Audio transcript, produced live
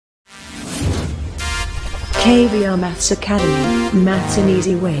KVR Maths Academy, Maths an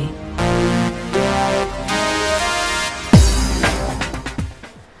Easy Way.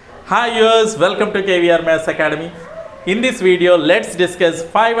 Hi viewers, welcome to KVR Maths Academy. In this video, let's discuss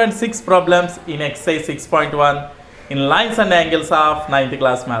 5 and 6 problems in exercise 6.1 in lines and angles of 9th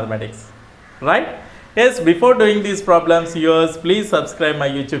class mathematics. Right? Yes, before doing these problems, viewers, please subscribe my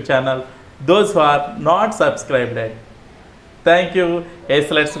YouTube channel. Those who are not subscribed yet. Thank you.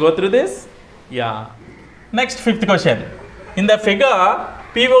 Yes, let's go through this. Yeah. Next, fifth question. In the figure,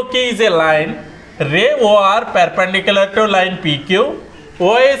 POQ is a line, ray OR perpendicular to line PQ.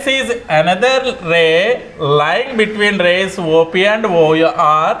 OS is another ray lying between rays OP and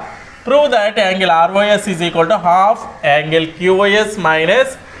OR. Prove that angle ROS is equal to half angle QOS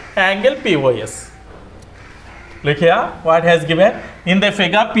minus angle POS. Look here, what has given? In the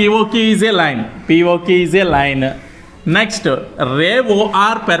figure, POQ is a line. POQ is a line. Next, ray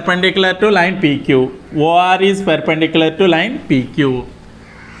OR perpendicular to line PQ. OR is perpendicular to line PQ.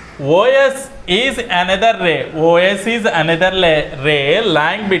 OS is another ray. OS is another ray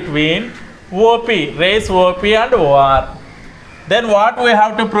lying between OP, rays OP and OR. Then what we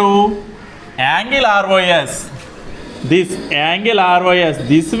have to prove? Angle ROS. This angle ROS,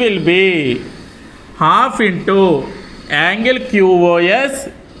 this will be half into angle QOS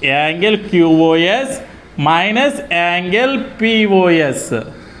minus angle POS.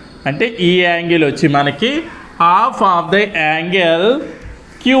 అంటే ఈ angle వచ్చి మనకి half of the angle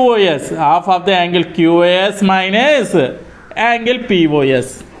QOS, half of the angle QOS minus angle POS.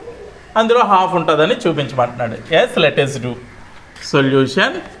 అందులో half ఉంటుందని చూపించమంటున్నాడు. Yes, let us do solution.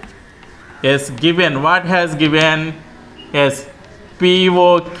 Yes, given, what has given? Yes,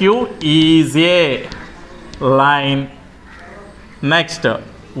 POQ is a line. Next,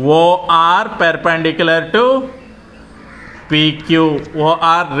 OR perpendicular to PQ.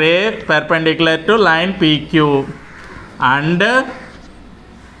 OR ray perpendicular to line PQ. And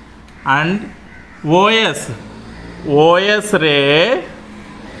OS ray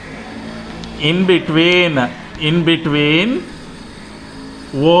in between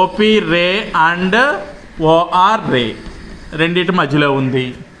OP ray and OR ray. రెండిటి మధ్యలో ఉంది.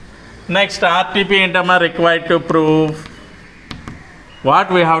 Next RTP ఏంటమ్మా required to prove. What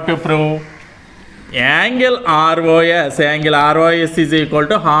we have to prove? Angle ROS is equal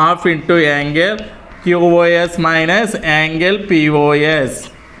to half into angle QOS minus angle POS.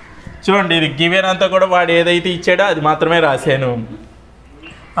 చూడండి, ఇది given అంతా కూడా వాడు ఏదైతే ఇచ్చాడో అది మాత్రమే రాశాను.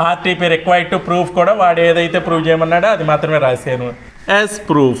 RTP రిక్వైర్డ్ టు ప్రూఫ్ కూడా వాడు ఏదైతే ప్రూవ్ చేయమన్నాడో అది మాత్రమే రాశాను. As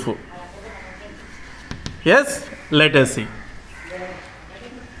proof. Yes, let us see.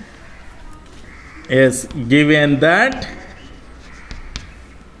 Yes, given that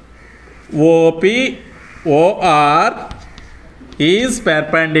OP OR is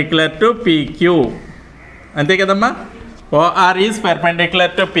perpendicular to PQ. అంతే కదమ్మా, OR is perpendicular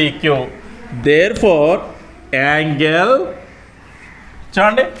to PQ. Therefore, angle,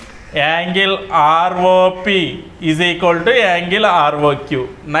 చూడండి, angle ROP is equal to angle ROQ.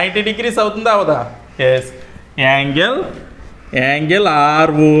 90 degrees అవుతుందా అవదా? Yes, angle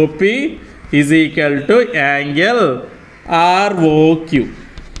ROP is equal to angle ROQ.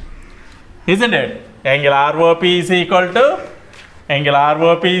 Isn't it? Angle ROP is equal to angle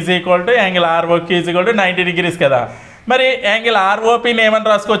ROQ is equal to 90 degrees కదా. మరి angle ROPని ఏమని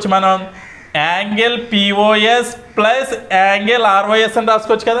రాసుకోవచ్చు మనం? Angle POS plus angle ROS అని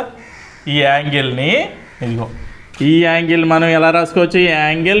రాసుకోవచ్చు కదా. ఈ యాంగిల్ని, ఇదిగో ఈ యాంగిల్ మనం ఎలా రాసుకోవచ్చు?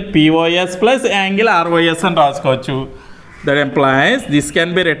 Angle POS plus angle ROS అని రాసుకోవచ్చు. That implies this can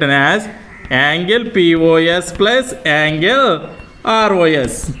be written as angle POS plus angle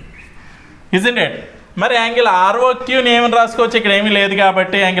ROS. Isn't it? మరి యాంగిల్ ROQని ఏమని రాసుకోవచ్చు? ఇక్కడ ఏమీ లేదు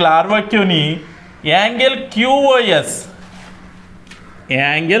కాబట్టి angle ROQని angle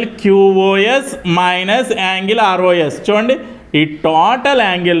QOS minus angle ROS. చూడండి, ఈ టోటల్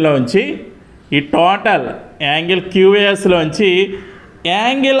యాంగిల్లోంచి, ఈ టోటల్ యాంగిల్ QOSలోంచి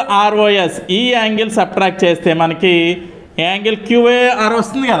యాంగిల్ ROS ఈ యాంగిల్ సబ్ట్రాక్ట్ చేస్తే మనకి యాంగిల్ QAR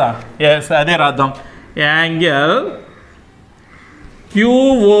వస్తుంది కదా. ఎస్, అదే రాద్దాం. Angle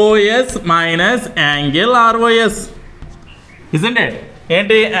QOS minus angle ROS. Isn't it?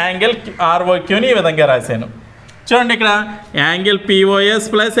 ఏంటి? యాంగిల్ ROQని ఈ విధంగా రాశాను. చూడండి, ఇక్కడ angle POS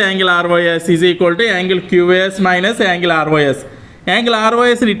plus angle ROS is equal to angle QOS minus angle ROS. Angle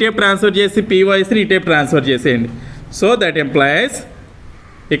ROSని ఇటేపు transfer చేసి POSని ఇటేపు ట్రాన్స్ఫర్ చేసేయండి. సో దట్ ఎంప్లాయస్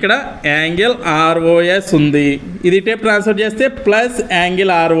ఇక్కడ యాంగిల్ ROS ఉంది, ఇది టేప్ ట్రాన్స్ఫర్ చేస్తే plus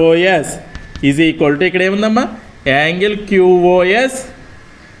angle ROS is equal to ఇక్కడ ఏముందమ్మా? Angle QOS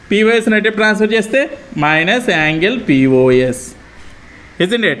POS negative transfer చేస్తే minus angle POS.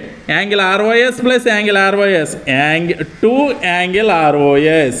 isn't it? Angle ROS plus angle ROS, 2 angle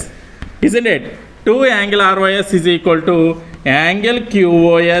ROS, isn't it? 2 angle ROS is equal to angle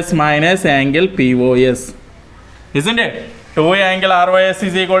QOS minus angle POS, isn't it? 2 angle ROS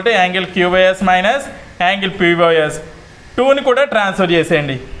is equal to angle QOS minus angle POS. 2ని కూడా transfer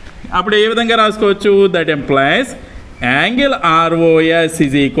చేసేయండి. అప్పుడు ఏ విధంగా రాసుకోవచ్చు? That employees angle ROS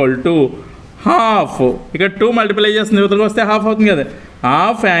is equal to half, ఇక్కడ 2 multiply చేస్తుంది, ఇవతలకు వస్తే half అవుతుంది కదా,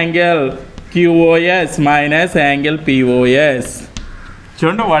 half angle QOS minus angle POS.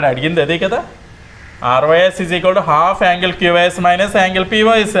 చూడండి వాడు అడిగింది అదే కదా, ROS is equal to half angle QOS minus angle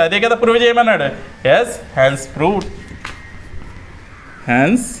POS, అదే కదా ప్రూవ్ చేయమన్నాడు. Yes, hence proved,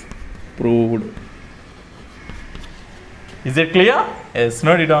 hence proved. Is it clear? Yes,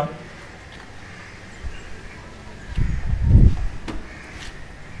 note it down.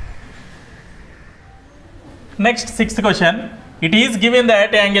 Next, 6th question. It is given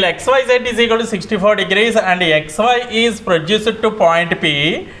that angle XYZ is equal to 64 degrees and XY is produced to point P.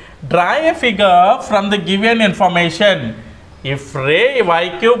 Draw a figure from the given information. If ray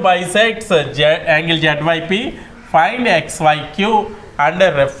YQ bisects angle ZYP, find XYQ and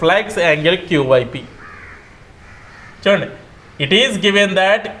reflects angle QYP. చూడండి, it is given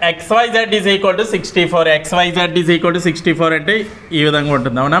that XYZ is equal to 64. XYZ is equal to 64 అంటే ఈ విధంగా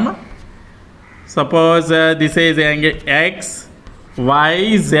ఉంటుంది, అవునమ్మా? Suppose this is angle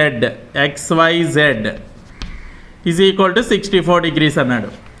XYZ is equal to 64 degrees అన్నాడు.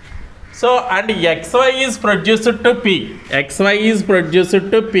 So and XY is produced to P. XY is produced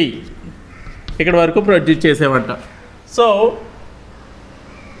to P. ఇక్కడ వరకు produce చేసేవంట. So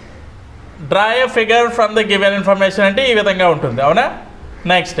draw A figure from the given information అంటే ఈ విధంగా ఉంటుంది, అవునా?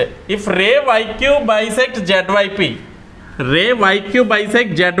 Next, if ray YQ bisect ZYP, ray YQ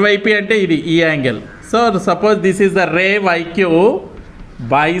bisect ZYP అంటే ఇది ఈ angle. So suppose this is the ray YQ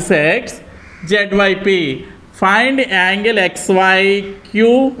bisects ZYP, find angle XYQ.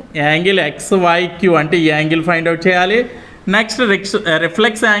 Angle XYQ అంటే ఈ యాంగిల్ ఫైండ్ అవుట్ చేయాలి. Next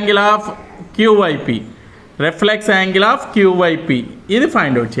reflex angle of QYP, reflex angle of QYP ఇది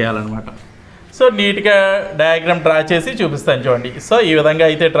find out చేయాలన్నమాట. So నీట్గా diagram draw చేసి చూపిస్తాను చూడండి. So ఈ విధంగా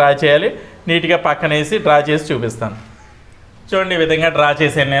అయితే డ్రా చేయాలి, నీట్గా పక్కనేసి డ్రా చేసి చూపిస్తాను. చూడండి, ఈ విధంగా డ్రా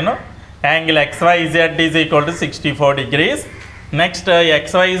చేశాను నేను. Angle XYZ is equal to 64 degrees. Next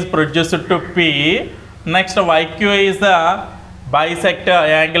XY is produced to P. Next YQ is the bisector,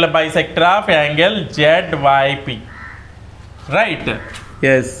 angle bisector of angle ZYP, right?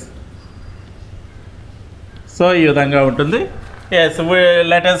 Yes. So ఈ విధంగా ఉంటుంది. Yes,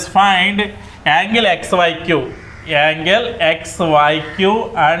 let us find angle XYQ, angle XYQ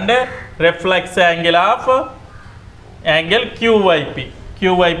and reflex angle of angle QYP.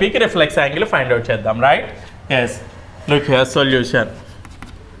 QYPకి reflex angle find out చేద్దాం, right? Yes, look here solution.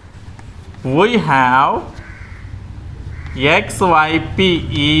 We have XYP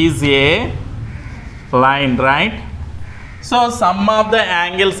is a line, right? So some of the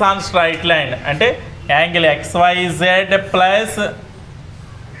angles on straight line అంటే angle XYZ plus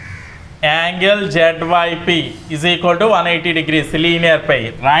angle ZYP is equal to 180 degrees, linear pair,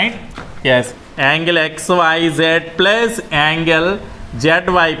 right? Yes, angle XYZ plus angle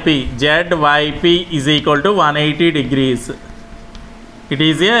ZYP is equal to 180 degrees. It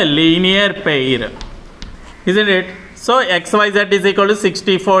is a linear pair, isn't it? So XYZ is equal to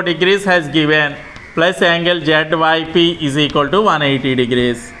 64 degrees has given, plus angle ZYP is equal to 180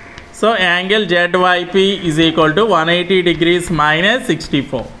 degrees. So angle ZYP is equal to 180 degrees minus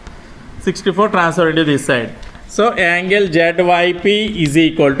 64. 64 transfer into this side. So angle ZYP is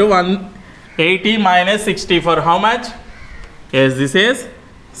equal to 180 minus 64. How much? Yes, this is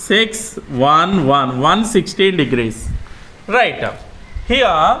 116 degrees. Right.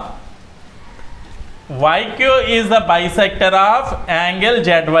 Here YQ is the bisector of angle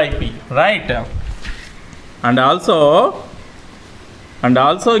ZYP. Right. And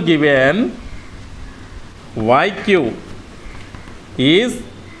also given YQ is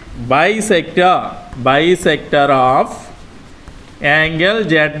bisector of angle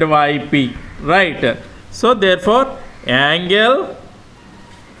ZYP, right? So therefore angle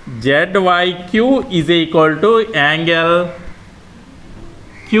ZYQ is equal to angle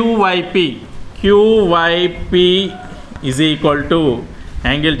QYP. QYP is equal to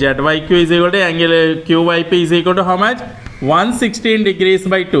angle ZYQ is equal to angle QYP is equal to how much? 116 degrees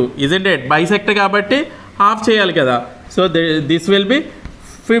by 2, isn't it? Bisector kabatti half cheyali kada. So this will be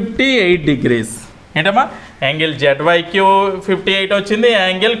 58 degrees. ఏంటమ్మా, angle ZYQ 58 వచ్చింది,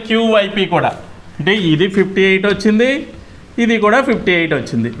 angle QYP కూడా అంటే ఇది 58 వచ్చింది, ఇది కూడా 58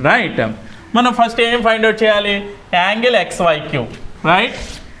 వచ్చింది, right? మనం ఫస్ట్ ఏం ఫైండ్ అవుట్ చేయాలి? Angle XYQ. right?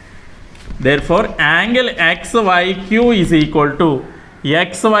 Therefore angle XYQ is equal to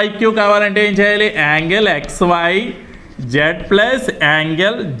XYQ కావాలంటే ఏం చేయాలి? Angle XYZ plus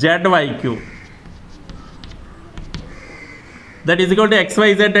angle ZYQ that is equal to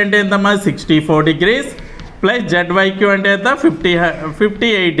XYZ అంటే ఎంతమ్మా 64 degrees ప్లస్ ZYQ అంటే ఎంత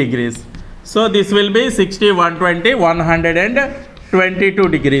 58 degrees. So this will be 60 120 122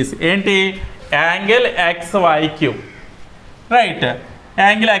 degrees. ఏంటి? Angle XYQ, right?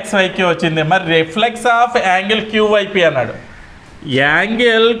 Angle XYQ వచ్చింది. మరి రిఫ్లెక్స్ ఆఫ్ యాంగిల్ QYP అన్నాడు.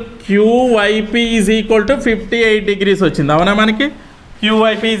 Angle QYP is equal to 58 degrees వచ్చింది, అవునా? మనకి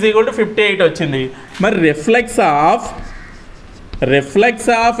QYP ఈజ్ ఈక్వల్ టు 58 వచ్చింది. మరి రిఫ్లెక్స్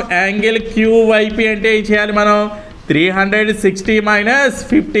ఆఫ్ యాంగిల్ QYP అంటే ఏం చేయాలి మనం? 360 మైనస్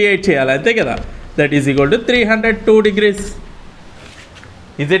 58 చేయాలి, అంతే కదా? That is equal to 302 degrees.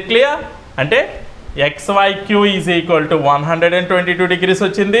 Is it clear? అంటే XYQ is equal to 122 degrees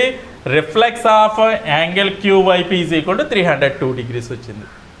వచ్చింది. Reflex of angle QYP is equal to 302 degrees వచ్చింది.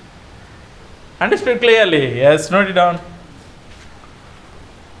 Understood clearly? Yes, note it down.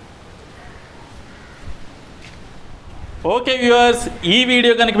 Okay viewers, ఈ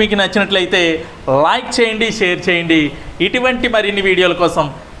వీడియో కనుక మీకు నచ్చినట్లయితే లైక్ చేయండి, share చేయండి. ఇటువంటి మరిన్ని వీడియోల కోసం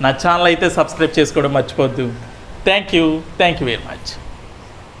నా ఛానల్ అయితే సబ్స్క్రైబ్ చేసుకోవడం మర్చిపోద్దు. Thank you very much.